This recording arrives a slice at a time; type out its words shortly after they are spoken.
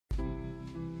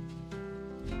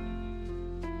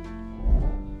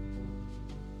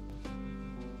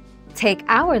Take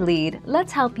our lead,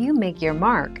 let's help you make your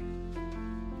mark.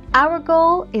 Our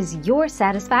goal is your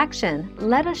satisfaction.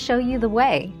 Let us show you the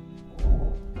way.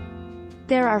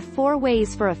 There are 4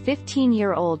 ways for a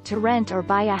 15-year-old to rent or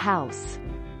buy a house.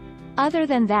 Other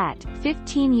than that,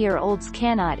 15-year-olds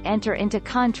cannot enter into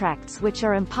contracts which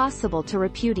are impossible to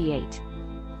repudiate.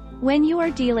 When you are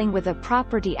dealing with a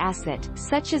property asset,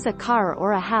 such as a car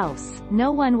or a house,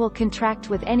 no one will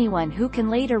contract with anyone who can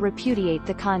later repudiate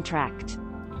the contract.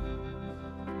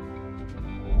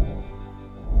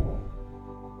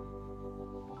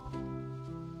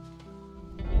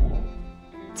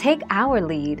 Take our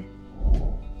lead.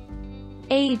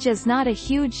 Age is not a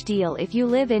huge deal if you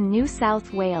live in New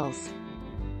South Wales.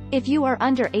 If you are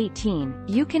under 18,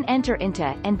 you can enter into,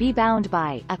 and be bound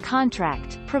by, a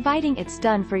contract, providing it's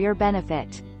done for your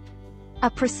benefit.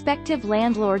 A prospective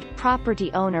landlord,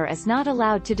 property owner is not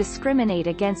allowed to discriminate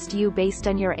against you based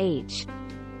on your age.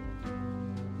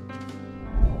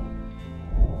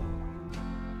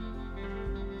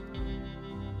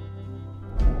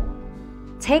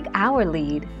 Take our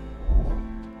lead.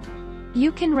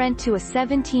 You can rent to a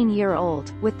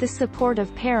 17-year-old, with the support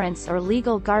of parents or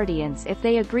legal guardians if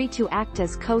they agree to act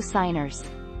as co-signers.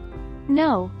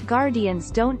 No,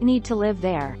 guardians don't need to live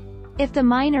there. If the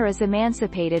minor is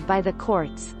emancipated by the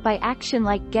courts, by action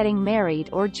like getting married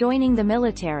or joining the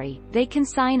military, they can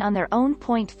sign on their own.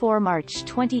 4 March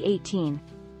 2018.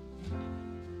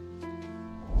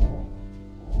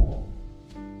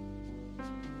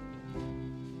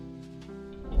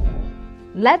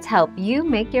 Let's help you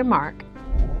make your mark.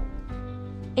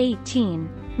 18.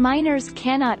 Minors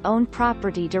cannot own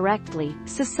property directly,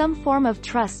 so some form of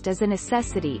trust is a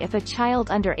necessity if a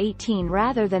child under 18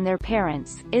 rather than their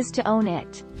parents, is to own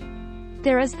it.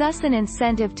 There is thus an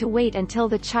incentive to wait until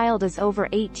the child is over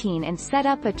 18 and set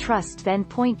up a trust then.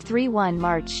 31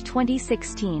 March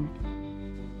 2016.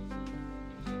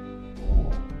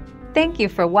 Thank you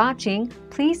for watching.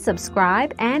 Please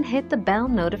subscribe and hit the bell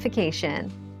notification.